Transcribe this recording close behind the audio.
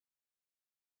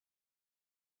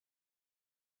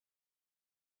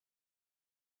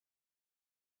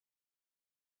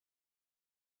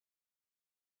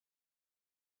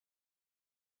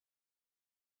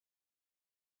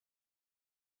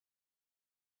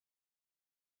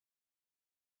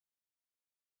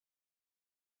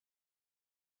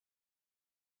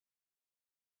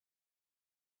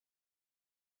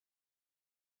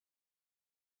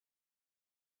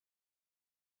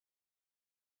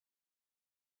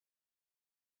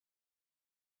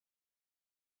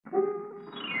The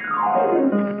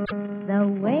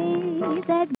wave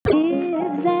that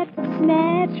gives that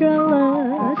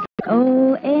natural look.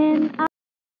 O-N-I,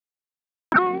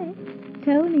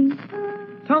 Tony.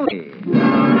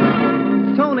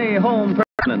 Tony Home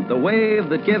Permanent, the wave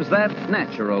that gives that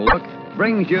natural look,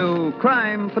 brings you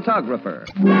Crime Photographer.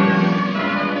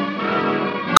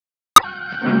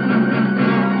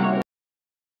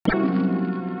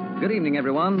 Good evening,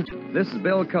 everyone. This is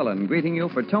Bill Cullen greeting you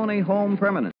for Tony Home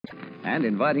Permanent and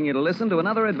inviting you to listen to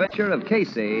another adventure of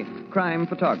Casey, Crime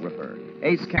Photographer,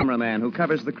 ace cameraman who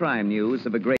covers the crime news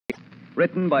of a great...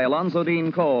 Written by Alonzo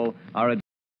Dean Cole, our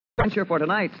adventure for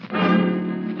tonight,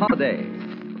 Holiday.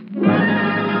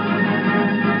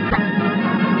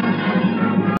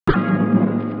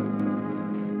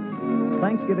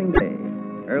 Thanksgiving Day,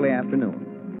 early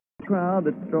afternoon. A crowd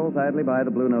that strolls idly by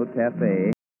the Blue Note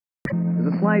Cafe.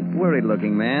 There's a slight,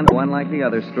 worried-looking man who, unlike the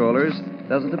other strollers,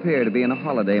 doesn't appear to be in a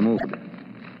holiday mood.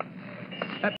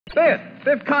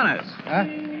 Biff Connors. Huh?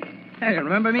 Hey,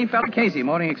 remember me, fella? Casey,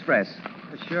 Morning Express.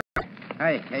 Sure.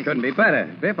 Hey, Casey. Couldn't be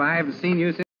better. Biff, I haven't seen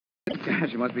you since...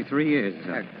 Gosh, it must be 3 years.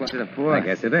 What's it for? I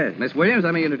guess it is. Miss Williams,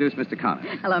 let me introduce Mr. Connors.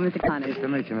 Hello, Mr. Connors. Nice to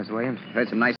meet you, Miss Williams. Heard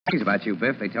some nice things about you,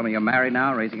 Biff. They tell me you're married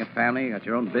now, raising a family, got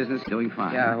your own business, doing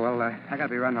fine. Yeah, well, I gotta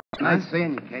be running. Nice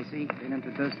seeing you, Casey. Being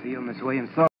introduced to you, Miss Williams.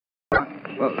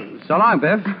 Well, so long,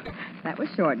 Biff. That was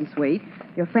short and sweet.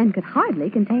 Your friend could hardly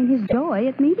contain his joy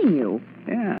at meeting you.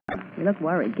 Yeah. You look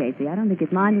worried, Casey. I don't think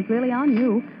his mind is really on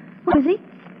you. What is he?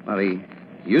 Well, he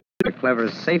used the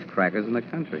cleverest safecrackers in the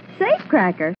country.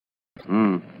 Safecracker?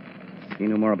 He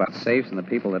knew more about safes than the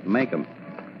people that make them.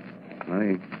 Well,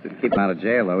 he didn't keep him out of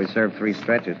jail, though. He served 3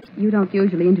 stretches. You don't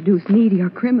usually introduce me to your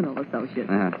criminal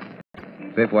associates.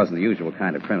 Biff wasn't the usual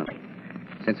kind of criminal.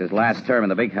 Since his last term in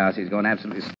the big house, he's going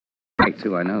absolutely straight,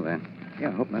 too. I know that. Yeah,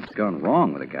 I hope nothing's gone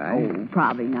wrong with the guy. Oh,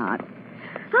 probably not.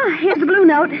 Ah, here's the blue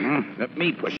note. Let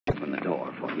me push open the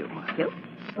door for you. Thank you.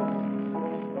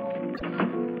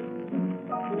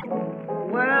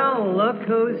 Well, look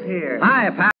who's here. Hi,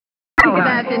 pal. Good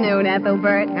afternoon,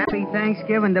 Ethelbert. Happy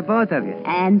Thanksgiving to both of you.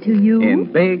 And to you? In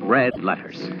big red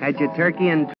letters. Had your turkey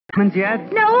and almonds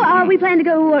yet? No, we plan to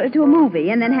go to a movie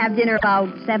and then have dinner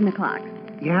about 7 o'clock.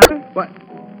 Yeah? What?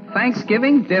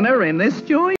 Thanksgiving dinner in this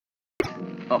joint?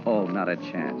 Oh, not a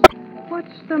chance.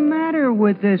 What's the matter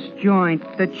with this joint?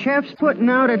 The chef's putting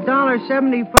out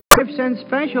 $1.75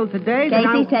 special today.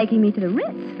 Casey's taking me to the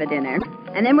Ritz for dinner.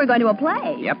 And then we're going to a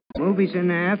play. Yep. Movies in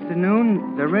the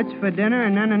afternoon, the Ritz for dinner,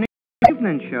 and then an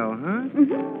evening show, huh?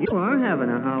 Mm-hmm. You are having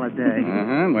a holiday.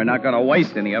 We're not going to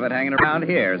waste any of it hanging around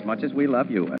here as much as we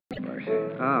love you, Ethelbert.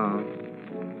 Oh.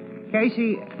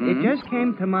 Casey, it just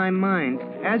came to my mind.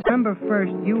 As November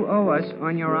 1st, you owe us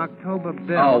on your October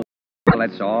bill. Oh, well,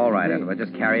 that's all right, Ethelbert.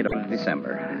 Just carry it over to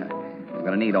December. I'm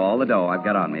going to need all the dough I've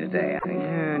got on me today, I think.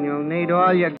 Yeah, and you'll need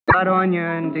all you got on you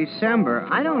in December.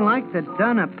 I don't like to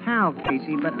dun a pal,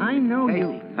 Casey, but I know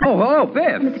you. Oh, hello,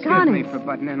 Biff. Mr. Excuse Connors. me for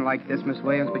butting in like this, Miss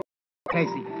Williams, but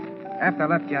Casey, after I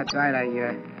left you outside, I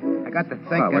got to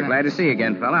thinking... Well, we're glad to see you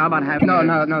again, fella. How about having...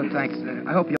 No, thanks.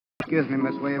 I hope you'll excuse me,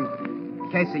 Miss Williams.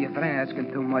 Casey, if I ain't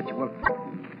asking too much, well,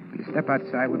 you step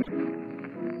outside with me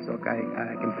so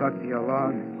I can talk to you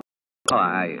alone. Oh,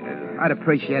 I'd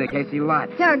appreciate it, Casey, a lot.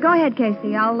 Sure, go ahead,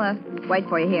 Casey. I'll wait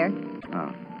for you here.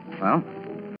 Oh, well,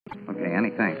 okay, any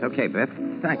thanks. Okay, Biff.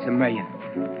 Thanks a million.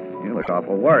 You look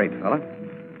awful worried, fella.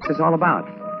 What's this all about?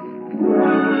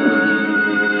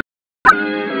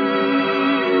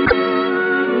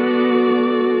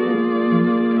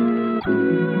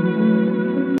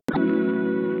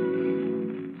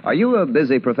 Are you a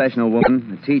busy professional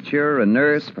woman, a teacher, a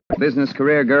nurse, a business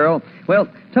career girl? Well,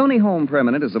 Tony Home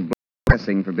Permanent is a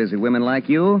blessing for busy women like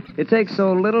you. It takes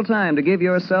so little time to give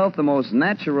yourself the most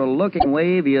natural-looking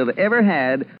wave you've ever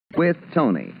had with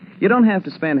Tony. You don't have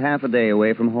to spend half a day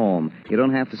away from home. You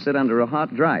don't have to sit under a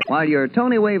hot dry. While your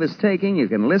Tony wave is taking, you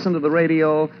can listen to the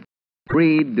radio,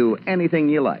 read, do anything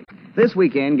you like. This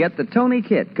weekend, get the Tony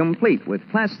Kit, complete with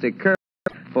plastic curve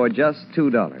for just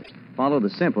 $2. Follow the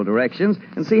simple directions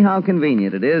and see how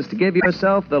convenient it is to give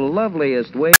yourself the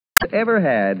loveliest wave you've ever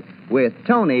had with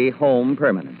Tony Home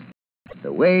Permanent.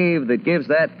 The wave that gives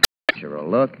that natural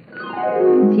look.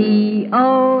 T-O-N-I,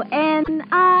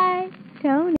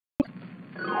 Tony.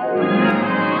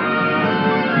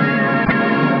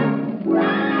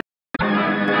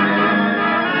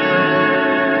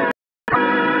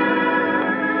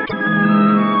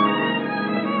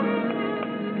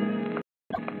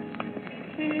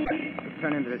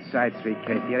 Turn into the side street,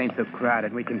 Casey. It ain't too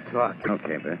crowded. We can talk.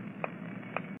 Okay, Biff.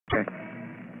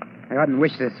 I oughtn't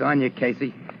wish this on you,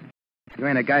 Casey. You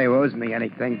ain't a guy who owes me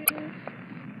anything.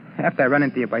 After I run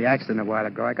into you by accident a while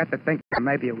ago, I got to think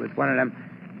maybe it was one of them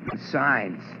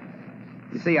signs.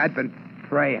 You see, I'd been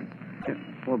praying.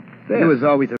 Well, You was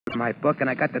always in my book, and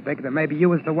I got to think that maybe you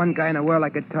was the one guy in the world I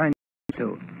could turn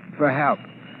to for help.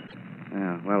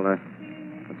 Yeah, well,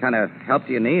 what kind of help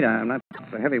do you need? I'm not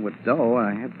so heavy with dough.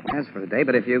 I had plans for the day,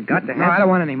 but if you've got to have... No, I don't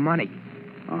want any money.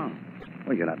 Oh.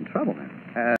 Well, you're not in trouble,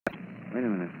 then. Wait a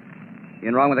minute. You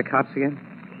in wrong with the cops again?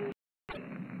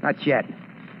 Not yet.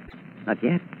 Not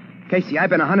yet. Casey, I've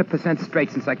been 100%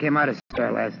 straight since I came out of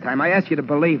stir last time. I asked you to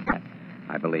believe that.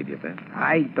 I believe you, Biff.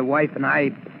 The wife, and I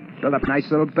built up a nice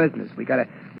little business. We got a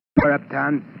store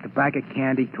uptown, tobacco,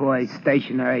 candy, toys,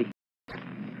 stationery.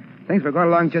 Things were going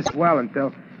along just well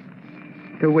until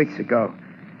 2 weeks ago.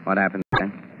 What happened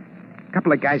then? A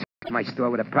couple of guys came to my store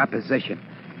with a proposition.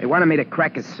 They wanted me to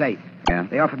crack a safe. Yeah?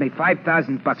 They offered me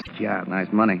 $5,000 a job.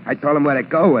 Nice money. I told them where to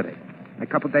go with it. A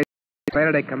couple of days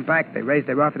later, they come back. They raised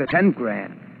their offer to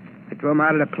 $10,000. I threw them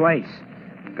out of the place.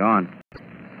 Gone.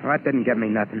 Well, that didn't get me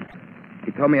nothing.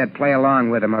 He told me I'd play along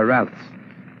with him or else.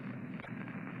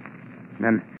 And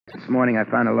then this morning I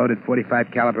found a loaded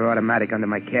 .45 caliber automatic under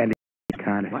my candy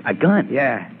counter. What? A gun?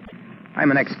 Yeah. I'm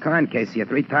an ex-con, Casey, a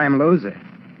 3-time loser.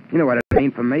 You know what it'd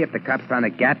mean for me if the cops found a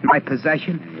gat in my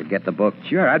possession? You'd get the book.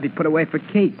 Sure, I'd be put away for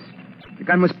keeps. The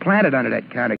gun was planted under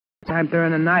that counter time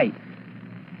during the night.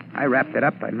 I wrapped it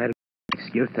up. I made an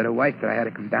excuse to the wife that I had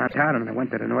to come downtown, and I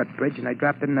went to the North Bridge, and I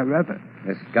dropped it in the river.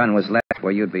 This gun was left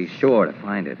where you'd be sure to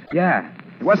find it. Yeah.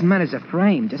 It wasn't meant as a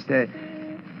frame, just as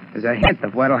a hint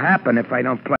of what'll happen if I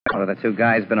don't play. Well, have the two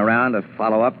guys been around to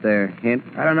follow up their hint?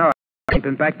 I don't know. I've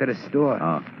been back to the store.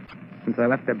 Oh. Since I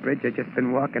left the bridge, I've just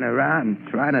been walking around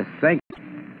trying to think.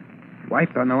 Wife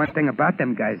don't know anything about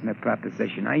them guys in the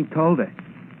proposition. I ain't told her.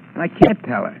 And I can't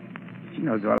tell her. She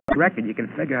knows all the record. You can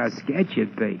figure how scared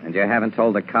she'd be. And you haven't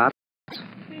told the cops?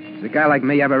 Does a guy like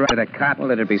me ever run to the cop? Well,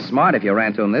 it'd be smart if you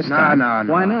ran to him this time. No.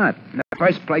 Why not? In the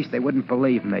first place, they wouldn't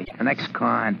believe me. An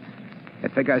ex-con. They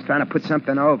figure I was trying to put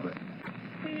something over.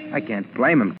 I can't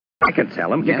blame them. I can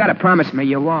tell him. You gotta promise me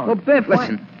you won't. Well, Biff,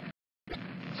 listen.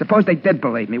 Suppose they did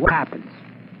believe me. What happens?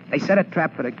 They set a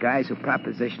trap for the guys who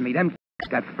propositioned me. Them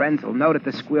got friends who'll know that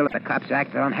the squeal that the cops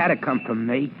acted on had to come from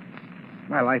me.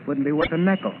 My life wouldn't be worth a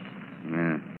nickel.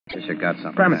 Yeah, guess you got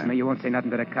something. Promise there. me you won't say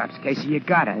nothing to the cops, Casey. You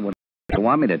got it. What do you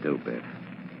want me to do, Biff?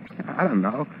 I don't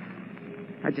know.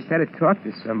 I just had to talk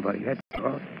to somebody. That's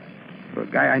all. For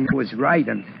a guy I knew was right,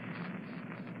 and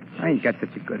I ain't got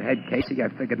such a good head, Casey. I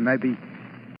figured maybe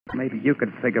you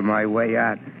could figure my way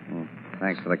out. Well,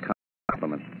 thanks for the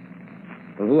compliment.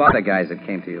 Well, who are the guys that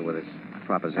came to you with this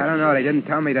proposition? I don't know. They didn't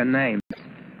tell me their names.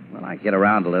 Well, I get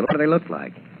around a little. What do they look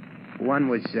like? One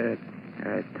was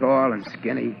tall and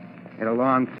skinny, had a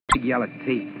long, big yellow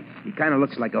teeth. He kind of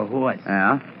looks like a horse.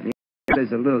 Yeah?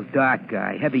 There's a little dark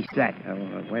guy, heavy set.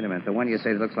 Wait a minute. The one you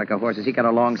say looks like a horse, has he got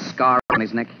a long scar on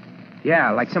his neck?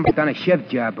 Yeah, like somebody done a shift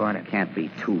job on it. Can't be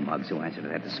two mugs who answer to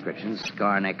that description.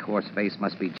 Scar neck, horse face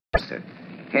must be Chester.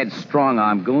 Head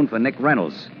strong-arm goon for Nick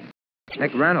Reynolds.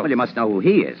 Nick Reynolds? Well, you must know who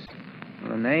he is.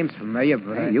 Well, the name's familiar,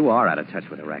 but... Hey, you are out of touch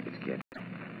with the rackets, kid.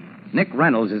 Nick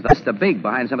Reynolds is the big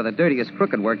behind some of the dirtiest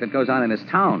crooked work that goes on in this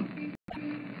town.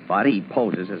 But he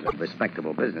poses as a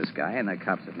respectable business guy, and the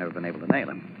cops have never been able to nail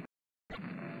him.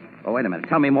 Oh, wait a minute.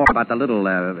 Tell me more about the little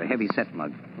heavy-set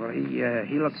mug. Well,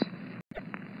 he looks...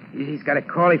 He's got a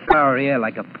cauliflower ear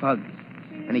like a pug.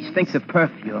 And he stinks of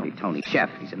perfume. Hey, Tony Chef.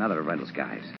 He's another of Reynolds'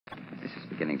 guys. This is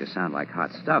beginning to sound like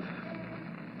hot stuff.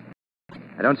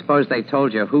 I don't suppose they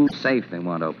told you whose safe they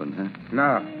want opened, huh?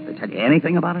 No. They tell you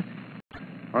anything about it?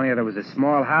 Only there was a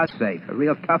small house safe, a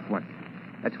real tough one.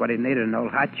 That's what he needed, an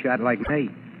old hotshot like me.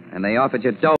 And they offered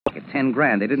you dough, like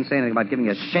 $10,000. They didn't say anything about giving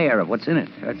you a share of what's in it.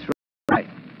 That's right.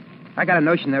 I got a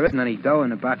notion there isn't any dough in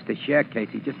the box to share,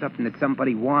 Casey. Just something that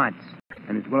somebody wants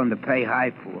and is willing to pay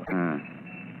high for.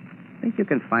 Think you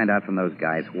can find out from those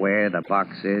guys where the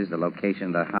box is, the location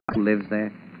of the house, who lives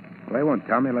there? Well, they won't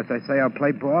tell me unless I say I'll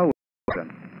play ball with them.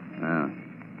 Oh.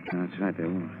 That's right, they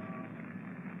won't.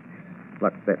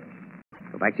 Look, Biff,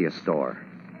 go back to your store.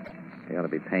 They ought to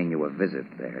be paying you a visit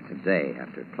there today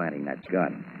after planting that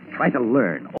gun. Try to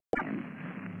learn, old man.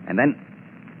 And then...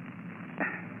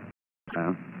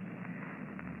 Well,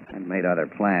 I've made other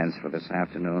plans for this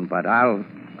afternoon, but I'll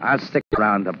stick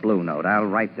around the Blue Note. I'll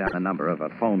write down the number of a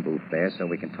phone booth there so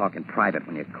we can talk in private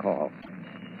when you call.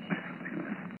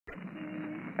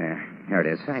 There, here it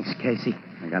is. Thanks, Casey.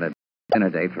 I got a dinner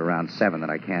date for around 7 that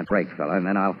I can't break, fella, and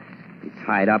then I'll be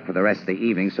tied up for the rest of the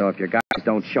evening, so if your guys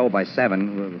don't show by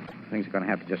 7, well, things are going to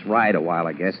have to just ride a while,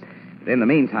 I guess. But in the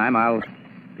meantime, I'll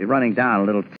be running down a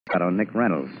little tip on Nick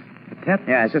Reynolds. A tip?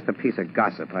 Yeah, it's just a piece of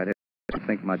gossip. I didn't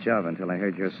think much of until I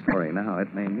heard your story. Now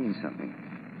it may mean something.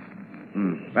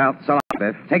 Well, so long,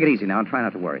 Biff. Take it easy now and try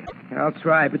not to worry. I'll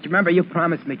try, but remember you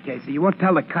promised me, Casey. You won't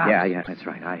tell the cops. Yeah, that's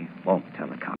right. I won't tell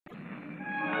the cops.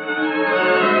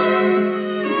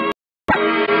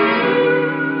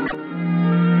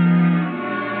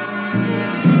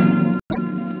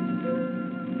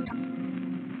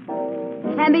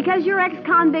 And because your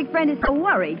ex-convict friend is so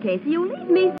worried, Casey, you leave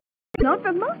me note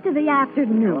for most of the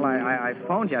afternoon. Well, I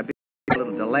phoned you. I'd be a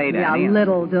little delayed, Yeah, Annie. a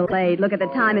little delayed. Look at the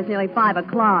time. It's nearly 5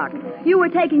 o'clock. You were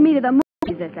taking me to the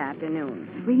movies this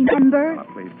afternoon. Remember?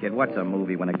 Oh, please, kid. What's a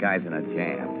movie when a guy's in a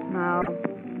jam? Oh,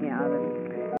 yeah,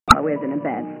 the fellow is in a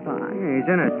bad spot. Yeah, he's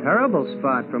in a terrible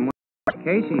spot from what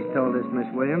Casey's told us, Miss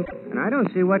Williams. And I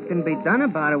don't see what can be done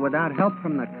about it without help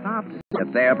from the cops.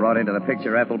 If they're brought into the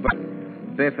picture,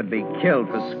 Ethelbert, Biff would be killed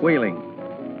for squealing.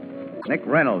 Nick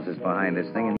Reynolds is behind this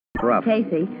thing, and he's rough.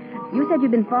 Casey, you said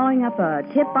you'd been following up a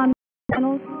tip on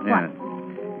Reynolds? Yeah.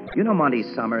 What? You know Monty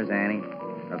Summers, Annie?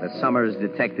 Or the Summers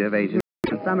Detective Agent?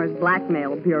 Summers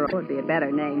Blackmail Bureau would be a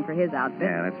better name for his outfit.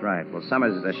 Yeah, that's right. Well,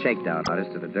 Summers is a shakedown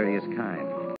artist of the dirtiest kind.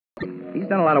 He's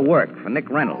done a lot of work for Nick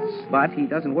Reynolds, but he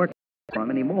doesn't work for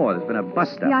him anymore. There's been a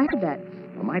bust-up. Yeah, I heard that.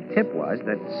 Well, my tip was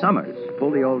that Summers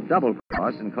pulled the old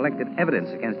double-cross and collected evidence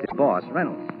against his boss,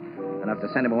 Reynolds, enough to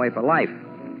send him away for life.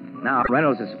 Now,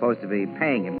 Reynolds is supposed to be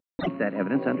paying him to keep that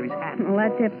evidence under his hat. Well,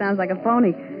 that tip sounds like a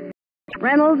phony.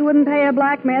 Reynolds wouldn't pay a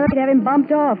blackmailer. He'd have him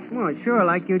bumped off. Well, sure,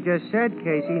 like you just said,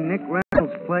 Casey, Nick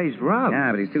Reynolds plays rough.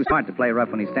 Yeah, but he's too smart to play rough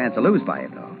when he stands to lose by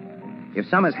it, though. If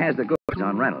Summers has the goods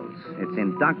on Reynolds, it's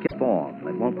in document form.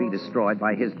 It won't be destroyed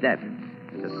by his death.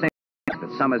 It's a simple fact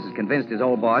that Summers has convinced his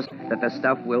old boss that the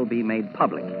stuff will be made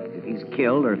public if he's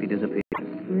killed or if he disappears.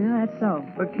 Yeah, that's so.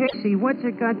 But, Casey, what's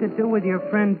it got to do with your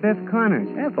friend Biff Connors?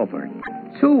 Ethelbert,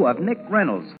 2 of Nick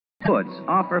Reynolds' goods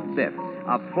offer Biff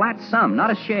a flat sum,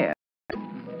 not a share,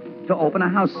 to open a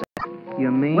house sale.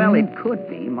 You mean? Well, it could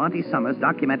be Monty Summers'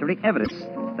 documentary evidence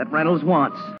that Reynolds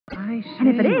wants. I see. And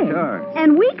if it is, Sure.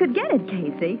 and we could get it,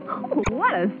 Casey. Oh,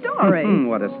 what a story.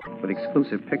 What with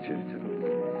exclusive pictures, too.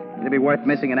 It'd be worth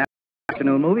missing an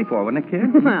afternoon movie for, wouldn't it,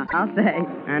 kid? Well, I'll say.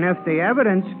 And if the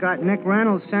evidence got Nick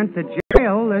Reynolds sent to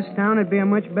jail, this town would be a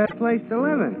much better place to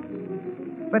live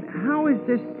in. But how is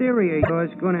this theory of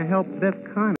yours going to help Biff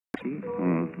Connors?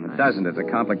 It doesn't. It's a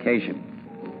complication.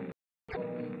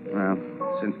 Well,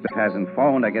 since Biff hasn't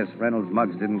phoned, I guess Reynolds'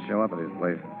 mugs didn't show up at his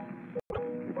place.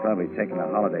 He's probably taking a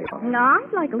holiday off. No,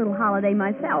 I'd like a little holiday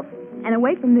myself. And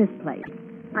away from this place.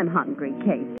 I'm hungry,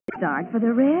 Casey. Start for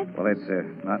the Red? Well, it's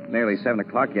not nearly 7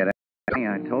 o'clock yet.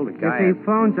 I told the guy... If he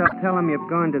phones, I'll tell him you've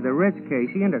gone to the Ritz,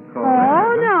 Casey, and a call.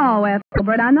 Oh, no,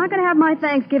 Ethelbert. I'm not going to have my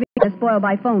Thanksgiving spoiled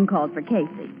by phone calls for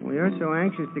Casey. Well, you're so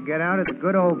anxious to get out of the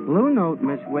good old Blue Note,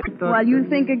 Miss Witt. Well, you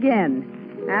think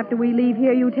again. After we leave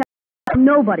here, you tell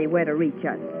nobody where to reach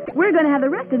us. We're going to have the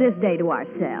rest of this day to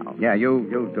ourselves. Yeah, you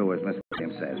do as Miss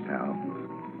Williams says, pal.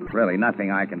 Really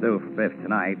nothing I can do for Biff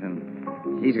tonight,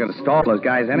 and he's going to stall those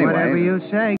guys anyway. Whatever you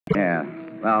say. Yeah.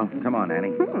 Well, come on,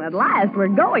 Annie. At last, we're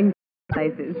going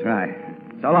places. That's right.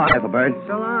 So long, Ethelbert.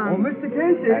 So long. Mr.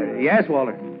 Casey. Yes,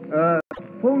 Walter.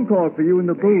 Phone call for you in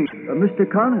the booth. Mr.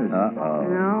 Connors. Uh-oh.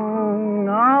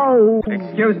 No.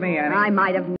 Excuse me, Annie. I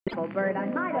might have known, Ethelbert. I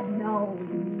might have known.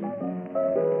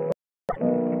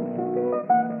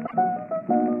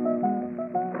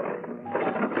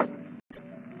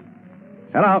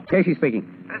 Hello, Casey speaking.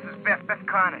 This is Biff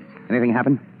Connors. Anything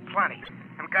happen? Plenty.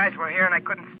 Them guys were here and I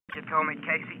couldn't you told me,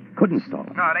 Casey. Couldn't stall.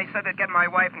 No, they said they'd get my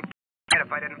wife and kid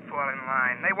if I didn't fall in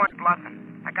line. They weren't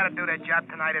bluffing. I gotta do their job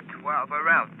tonight at 12 or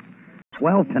else.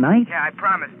 12 tonight? Yeah, I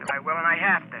promised them I will, and I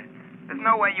have to. There's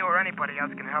no way you or anybody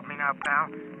else can help me now, pal.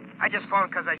 I just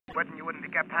phoned because I wouldn't you wouldn't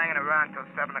be kept hanging around till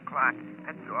 7 o'clock.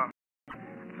 That's all.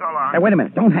 So long. Hey, wait a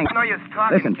minute. Don't hang. No use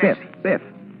talking, Listen, Casey. Biff.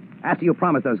 After you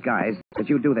promised those guys that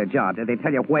you'd do their job, did they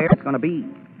tell you where it's going to be?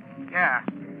 Yeah.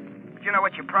 But you know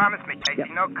what you promised me, Casey. Yep.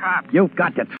 No cops. You've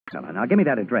got to... Now, give me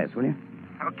that address, will you?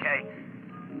 Okay.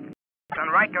 It's on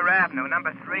Riker Avenue,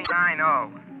 number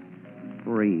 390.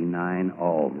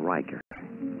 390 Riker.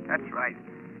 That's right.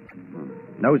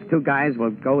 Those 2 guys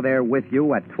will go there with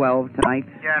you at 12 tonight?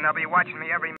 Yeah, and they'll be watching me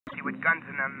every minute with guns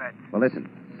in their mitts. Well, listen.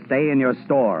 Stay in your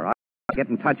store. I'll get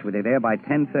in touch with you there by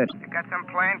 10:30. You got some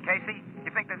plan, Casey?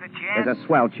 You think there's a chance? There's a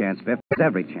swell chance, Biff. There's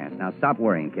every chance. Now, stop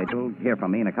worrying, kid. You'll hear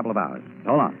from me in a couple of hours.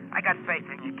 Hold on. I got faith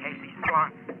in you, Casey. So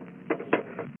long.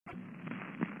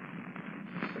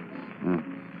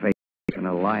 Faith in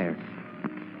a liar.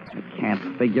 I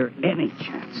can't figure any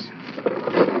chance.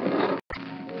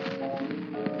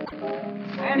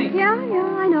 Yeah,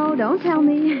 I know. Don't tell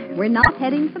me. We're not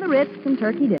heading for the Ritz and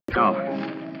Turkey Dinner. No.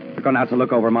 We're going out to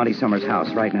look over Monty Summers'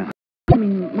 house right now. You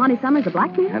mean Monty Summers, the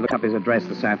blacksmith? I looked up his address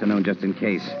this afternoon just in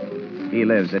case. He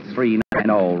lives at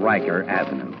 390 Riker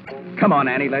Avenue. Come on,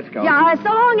 Annie, let's go. Yeah, so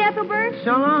long, Ethelbert.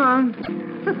 So long.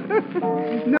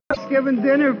 No Thanksgiving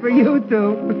dinner for you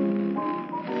two.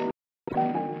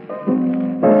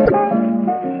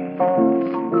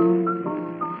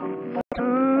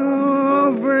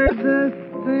 Over the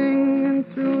thing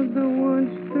and through the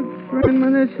woods to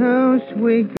grandmother's house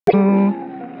we go.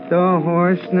 The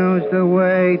horse knows the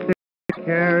way to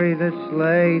carry the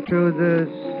sleigh through the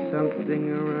something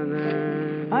or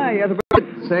other. Hi, Ethelbert.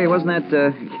 Say, wasn't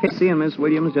that Casey and Miss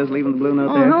Williams just leaving the blue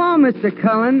note there? Oh, hello, Mr.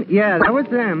 Cullen. Yeah, that was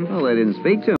them. Oh, they didn't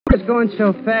speak to him. I was going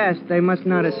so fast, they must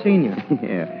not have seen you.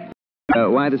 Yeah.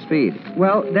 Why the speed?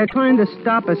 Well, they're trying to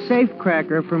stop a safe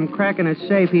cracker from cracking a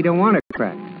safe he don't want to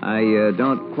crack. I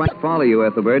don't quite follow you,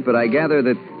 Ethelbert, but I gather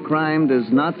that crime does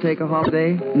not take a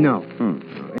holiday? No. Hmm.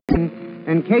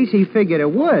 And Casey figured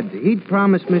it would. He'd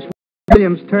promised Miss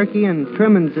Williams turkey and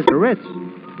trimmings at the Ritz.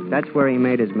 That's where he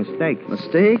made his mistake.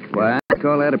 Mistake? Why, I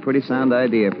call that a pretty sound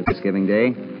idea for Thanksgiving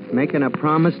Day. Making a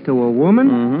promise to a woman?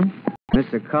 Mm-hmm.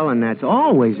 Mr. Cullen, that's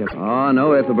always a... Oh,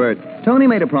 no, Ethelbert. Tony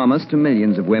made a promise to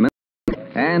millions of women,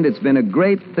 and it's been a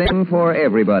great thing for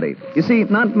everybody. You see,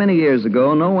 not many years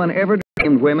ago, no one ever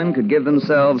dreamed women could give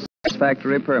themselves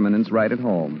satisfactory permanence right at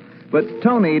home. But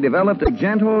Tony developed a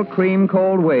gentle,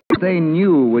 cream-cold way that they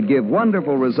knew would give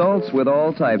wonderful results with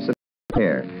all types of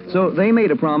hair. So they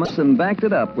made a promise and backed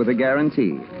it up with a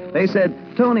guarantee. They said,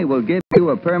 Tony will give you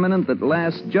a permanent that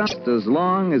lasts just as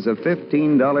long as a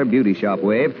 $15 beauty shop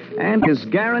wave and is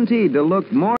guaranteed to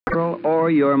look more natural or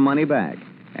your money back.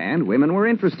 And women were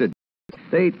interested.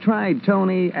 They tried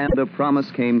Tony, and the promise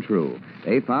came true.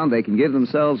 They found they can give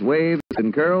themselves waves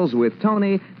and curls with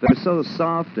Tony that are so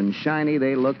soft and shiny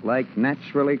they look like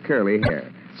naturally curly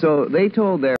hair. So they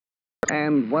told their...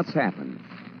 And what's happened?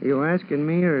 Are you asking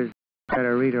me, or is that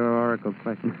a reader oracle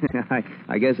question?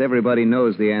 I guess everybody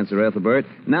knows the answer, Ethelbert.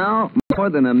 Now, more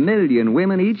than 1 million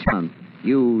women each month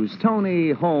use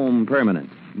Tony Home Permanent.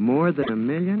 More than 1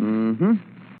 million? Mm-hmm.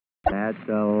 That's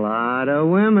a lot of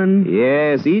women.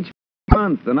 Yes, each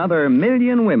month another 1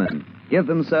 million women give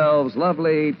themselves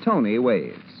lovely Tony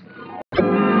waves.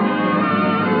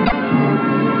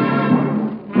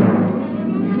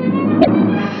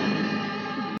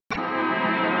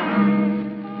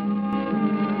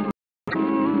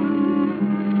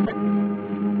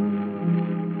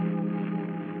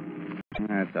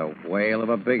 That's a whale of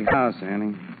a big house,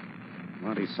 Annie.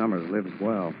 Monty Summers lives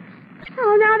well.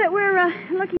 Oh, now that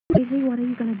we're looking easy, what are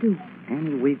you going to do?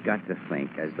 Annie, we've got to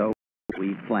think as though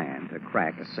we plan to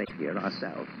crack a safe here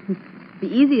ourselves. The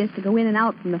easiest to go in and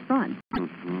out from the front.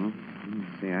 Mm-hmm.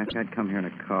 See, I'd come here in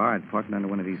a car. I'd park it under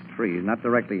one of these trees. Not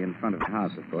directly in front of the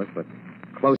house, of course, but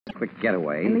close to a quick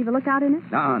getaway. And leave a lookout in it?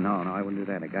 No, I wouldn't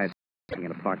do that. A guy sitting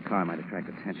in a parked car might attract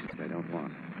attention, which I don't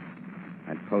want.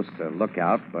 I'd post a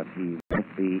lookout, but he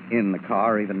won't be in the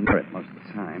car or even near it most of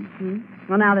the time.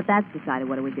 Well, now that that's decided,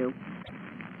 what do we do?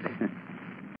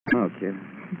 Oh, kid.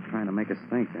 Trying to make us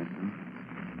think, that's all.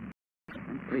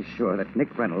 I'm pretty sure that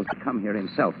Nick Reynolds would come here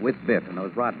himself with Biff and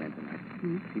those rodmen tonight.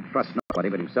 He'd trust nobody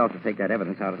but himself to take that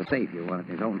evidence out of the safe. He'll want it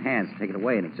in his own hands to take it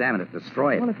away and examine it,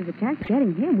 destroy it. Well, if there's a chance of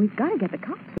getting him, we've got to get the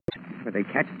cops. But they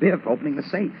catch Biff opening the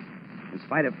safe. In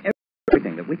spite of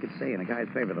everything that we could say in a guy's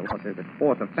favor, the law says that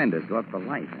fourth offenders go up for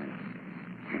life.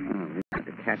 We have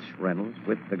to catch Reynolds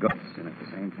with the goods and at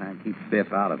the same time keep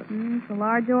Biff out of it. It's a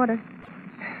large order.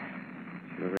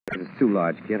 Sure is. It's too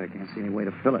large, kid. I can't see any way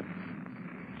to fill it.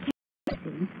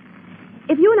 See,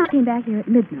 if you and I came back here at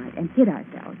midnight and hid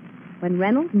ourselves, when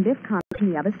Reynolds and Biff Connors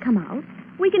and the others come out,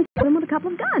 we can kill them with a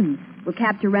couple of guns. We'll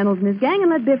capture Reynolds and his gang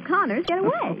and let Biff Connors get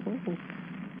away.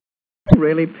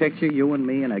 Really picture you and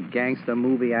me in a gangster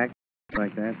movie act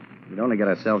like that? We'd only get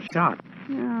ourselves shot.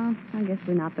 No, I guess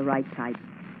we're not the right type.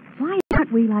 Why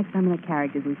aren't we like some of the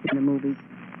characters we see in the movies?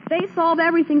 They solve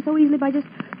everything so easily by just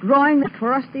drawing the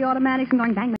trusty automatics and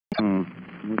going bang, bang.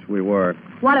 Wish we were.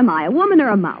 What am I, a woman or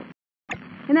a mouse?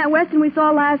 In that western we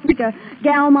saw last week, a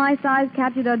gal my size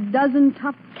captured a dozen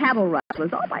tough cattle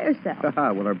rustlers all by herself.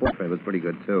 Well, her boyfriend was pretty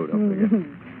good, too, don't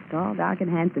forget. Tall, dark, and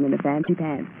handsome in the fancy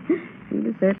pants. He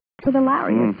was searching for the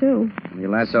lariat, too. He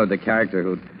lassoed the character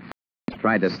who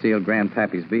tried to steal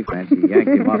Grandpappy's beef ranch. He yanked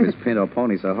him off his pinto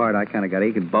pony so hard I kind of got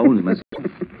aching bones myself.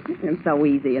 It's so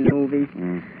easy in movies.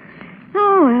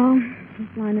 Oh, well.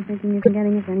 This line of thinking isn't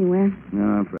getting us anywhere.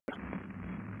 No,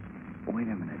 wait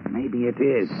a minute. Maybe it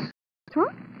is.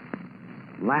 What?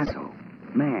 Lasso.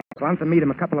 Man. So I'm to meet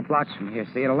him a couple of blocks from here,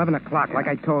 see, at 11 o'clock, like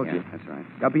I told you. That's right.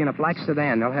 They'll be in a black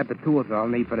sedan. They'll have the tools I'll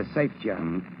need for the safe job.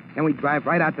 Then we drive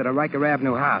right out to the Riker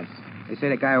Avenue house. They say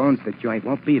the guy who owns the joint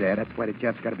won't be there. That's why the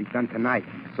job's got to be done tonight.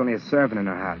 It's only a servant in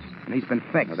the house, and he's been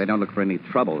fixed. Well, they don't look for any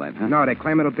trouble then, huh? No, they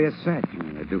claim it'll be a cinch.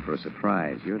 They're due for a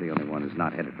surprise. You're the only one who's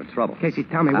not headed for trouble. Casey,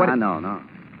 tell me what... No.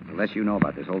 The less you know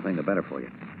about this whole thing, the better for you.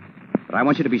 But I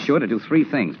want you to be sure to do 3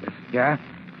 things, Biff. Yeah?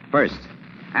 First,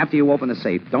 after you open the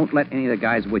safe, don't let any of the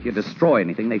guys with you destroy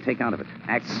anything they take out of it.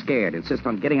 Act scared. Insist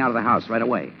on getting out of the house right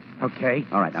away. Okay.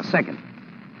 All right, now, second,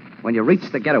 when you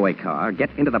reach the getaway car, get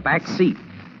into the back seat.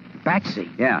 Back seat?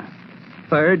 Yeah.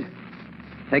 Third,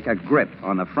 take a grip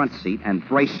on the front seat and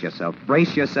brace yourself.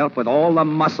 Brace yourself with all the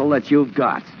muscle that you've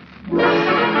got.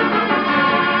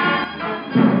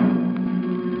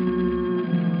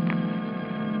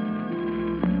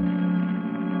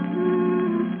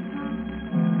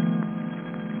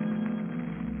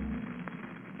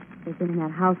 They've been in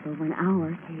that house over an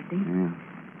hour, Casey. Yeah.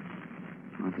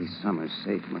 Monty Summers'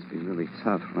 safe must be really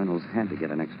tough. Reynolds had to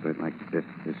get an expert like Biff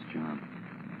for this job.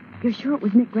 You're sure it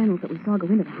was Nick Reynolds that we saw go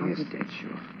into the house? Yes, dead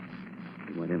sure.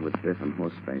 He went in with Biff and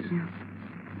Horseface. Yeah.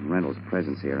 Reynolds'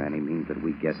 presence here, Annie, means that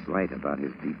we guessed right about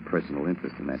his deep personal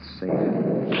interest in that safe.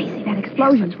 Casey, that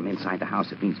explosion. Yes, from inside the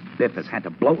house, it means Biff has had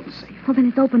to blow the safe. Well, then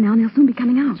it's open now, and they'll soon be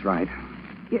coming out. That's right.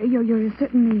 You're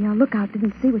certain the lookout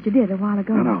didn't see what you did a while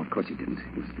ago. No, of course he didn't.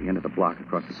 He was at the end of the block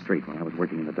across the street when I was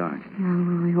working in the dark. Yeah,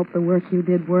 well, I hope the work you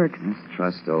did works. Let's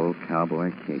trust old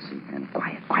cowboy Casey. And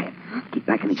quiet. Keep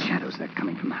back in these shadows. They're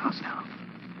coming from the house now.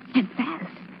 Head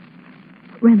fast.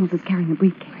 Reynolds is carrying a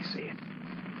briefcase. I see it.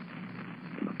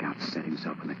 The lookout set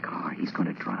himself in the car. He's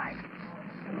going to drive.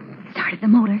 Started the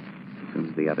motor. As soon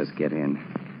as the others get in,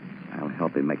 I'll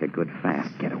help him make a good,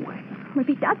 fast getaway. Well, if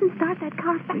he doesn't start that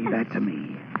car fast... Leave that to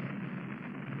me.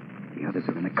 The others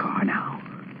are in the car now.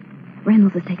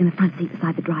 Reynolds is taking the front seat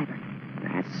beside the driver.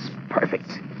 That's perfect.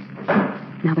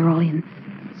 Now they're all in.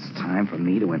 It's time for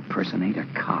me to impersonate a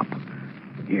cop.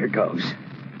 Here goes.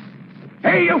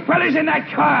 Hey, you fellas in that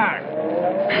car!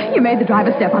 You made the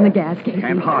driver step on the gas, Casey.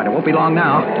 Camp hard. It won't be long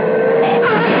now.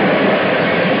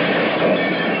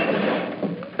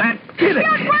 That did it.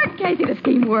 It worked, Casey. The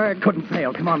scheme worked. Couldn't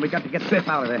fail. Come on, we got to get Biff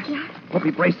out of there. Hope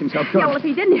he braced himself good. Yeah, well, if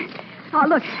he didn't... Oh,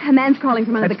 look, a man's crawling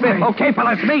from under That's the car. Biff. Okay,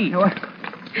 fella, it's me. What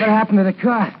happened to the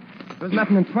car? There was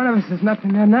nothing in front of us. There's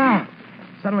nothing there now.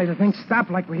 Suddenly the thing stopped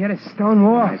like we hit a stone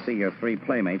wall. I see your 3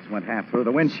 playmates went half through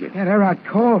the windshield. Yeah, they're out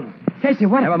cold. Casey,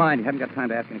 what... Never mind. You haven't got time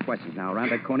to ask any questions now. Around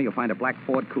that corner, you'll find a black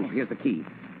Ford coupe. Here's the key.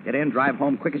 Get in, drive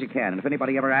home quick as you can. And if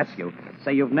anybody ever asks you,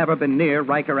 say you've never been near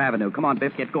Riker Avenue. Come on,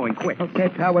 Biff, get going quick. Okay,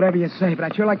 pal, whatever you say, but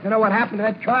I'd sure like to know what happened to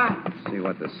that car. See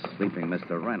what the sleeping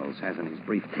Mr. Reynolds has in his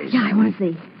briefcase. Yeah, I want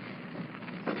to see.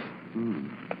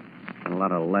 A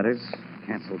lot of letters,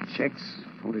 canceled checks,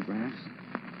 photographs.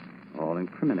 All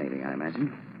incriminating, I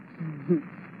imagine.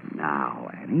 Now,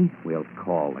 Annie, we'll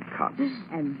call the cops.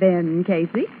 And then,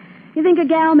 Casey, you think a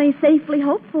gal may safely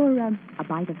hope for a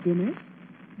bite of dinner?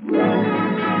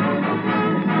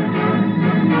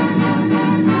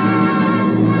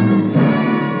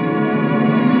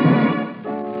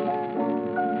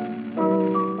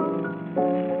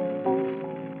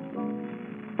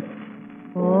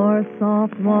 For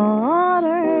soft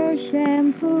water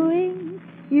shampooing,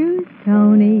 use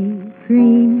Tony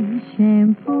Cream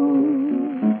Shampoo.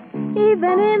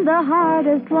 Even in the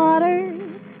hardest water,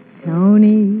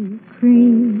 Tony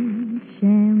Cream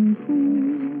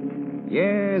Shampoo.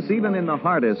 Yes, even in the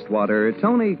hardest water,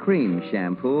 Tony Cream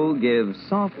Shampoo gives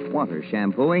soft water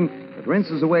shampooing that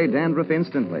rinses away dandruff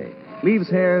instantly. Leaves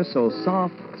hair so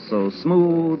soft, so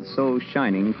smooth, so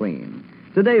shining clean.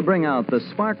 Today, bring out the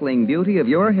sparkling beauty of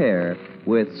your hair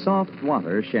with soft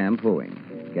water shampooing.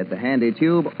 Get the handy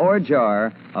tube or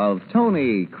jar of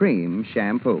Tony Cream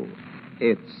Shampoo.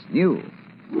 It's new.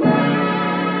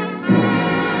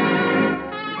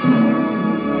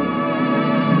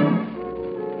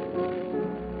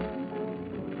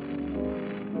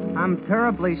 I'm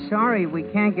terribly sorry we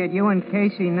can't get you and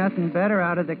Casey nothing better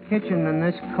out of the kitchen than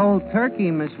this cold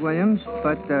turkey, Miss Williams.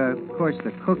 But, of course,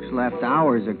 the cook's left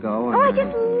hours ago. And, Oh, I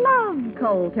just love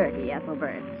cold turkey,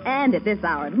 Ethelbert. And at this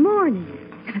hour of the morning.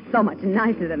 It's so much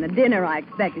nicer than the dinner I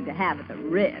expected to have at the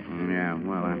Ritz. Yeah,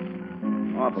 well,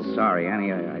 I'm awful sorry,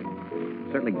 Annie. I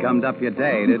certainly gummed up your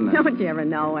day, didn't I? Don't you ever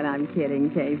know when I'm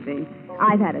kidding, Casey?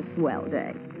 I've had a swell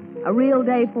day. A real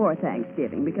day for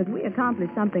Thanksgiving, because we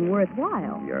accomplished something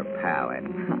worthwhile. Your pal,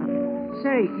 Annie.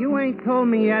 Say, you ain't told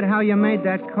me yet how you made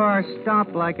that car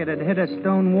stop like it had hit a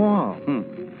stone wall.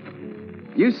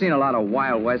 You've seen a lot of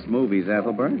Wild West movies,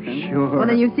 Ethelbert. Sure. Well,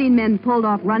 then you've seen men pulled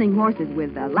off running horses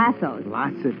with lassos.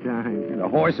 Lots of times. The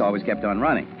horse always kept on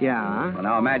running. Yeah? Well,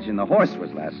 now imagine the horse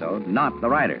was lassoed, not the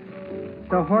rider.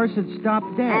 the horse had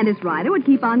stopped dead. And his rider would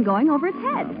keep on going over its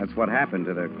head. That's what happened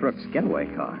to the crook's getaway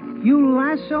car. You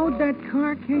lassoed that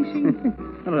car, Casey?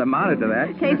 Well, it amounted to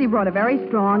that. Casey brought a very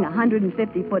strong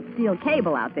 150-foot steel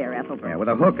cable out there, Ethelbert. Yeah, with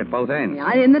a hook at both ends.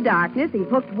 Yeah, in the darkness, he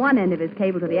hooked one end of his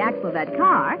cable to the axle of that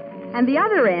car and the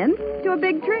other end to a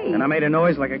big tree. And I made a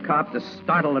noise like a cop to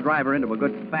startle the driver into a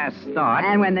good fast start.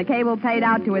 And when the cable paid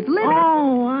out to its limit...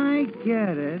 Oh, I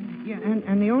get it. Yeah,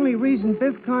 and the only reason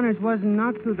Biff Connors wasn't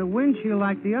knocked through the windshield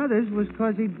like the others was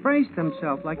because he braced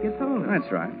himself like you told him. That's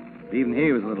right. Even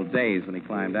he was a little dazed when he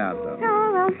climbed out, though.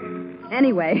 Oh, well.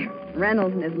 Anyway,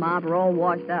 Reynolds and his mob are all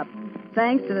washed up,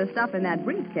 thanks to the stuff in that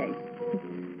briefcase.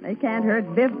 They can't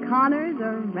hurt Biff Connors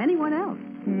or anyone else.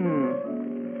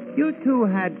 You two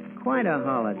had quite a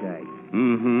holiday.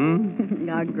 Mm-hmm.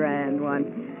 A grand one.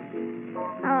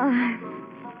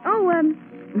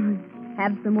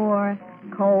 Have some more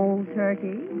cold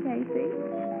turkey, Casey?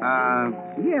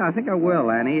 Yeah, I think I will,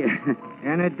 Annie.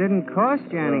 And it didn't cost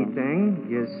you anything.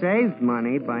 You saved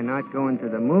money by not going to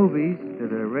the movies, to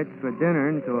the Ritz for dinner,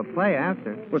 and to a play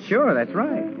after. Well, sure, that's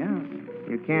right, yeah.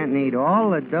 You can't need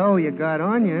all the dough you got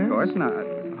on you. Of course not.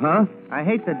 Huh? I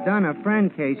hate to dun a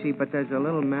friend, Casey, but there's a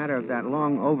little matter of that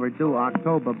long overdue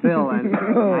October bill, and...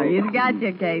 He's got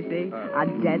you, Casey. A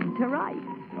dead to rights.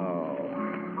 Oh.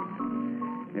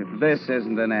 If this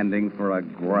isn't an ending for a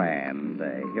grand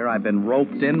day. Here I've been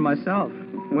roped in myself.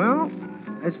 Well,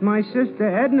 as my sister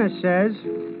Edna says,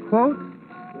 quote,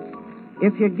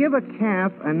 if you give a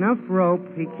calf enough rope,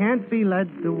 he can't be led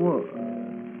to wolf.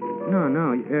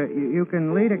 No, you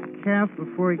can lead a calf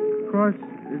before he crosses...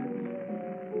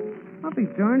 I'll be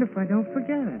darned if I don't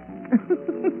forget it.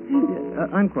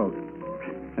 Unquote.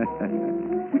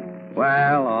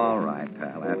 Well, all right,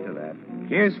 pal, after that.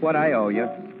 Here's what I owe you.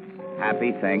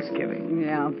 Happy Thanksgiving.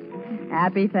 Yeah.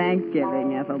 Happy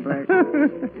Thanksgiving, Ethelbert.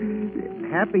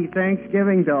 Happy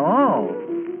Thanksgiving to all.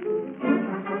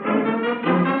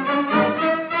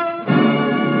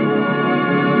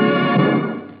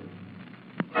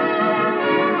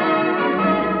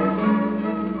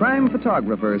 Crime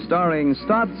Photographer, starring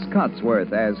Stotts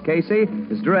Cotsworth as Casey,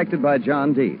 is directed by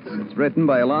John Dietz. It's written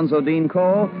by Alonzo Dean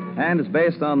Cole and is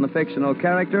based on the fictional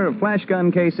character of Flash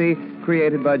Gun Casey,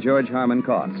 created by George Harmon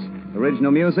Cox.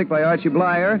 Original music by Archie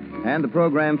Blyer, and the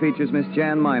program features Miss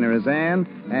Jan Miner as Anne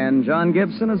and John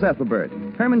Gibson as Ethelbert.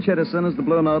 Herman Chittison as the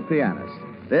Blue Note pianist.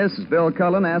 This is Bill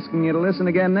Cullen asking you to listen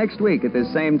again next week at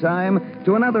this same time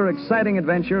to another exciting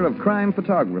adventure of Crime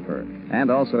Photographer, and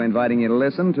also inviting you to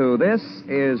listen to This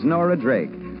is Nora Drake,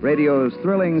 radio's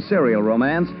thrilling serial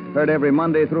romance, heard every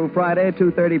Monday through Friday,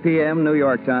 2:30 p.m. New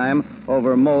York time,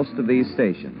 over most of these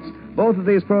stations. Both of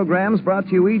these programs brought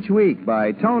to you each week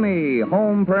by Tony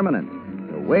Home Permanent,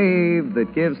 the wave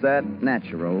that gives that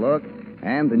natural look,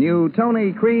 and the new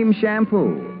Tony Cream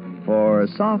Shampoo for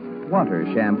soft water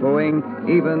shampooing,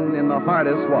 even in the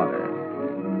hardest water.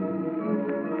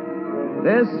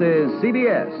 This is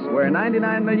CBS, where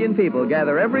 99 million people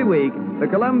gather every week, the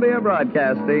Columbia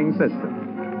Broadcasting System.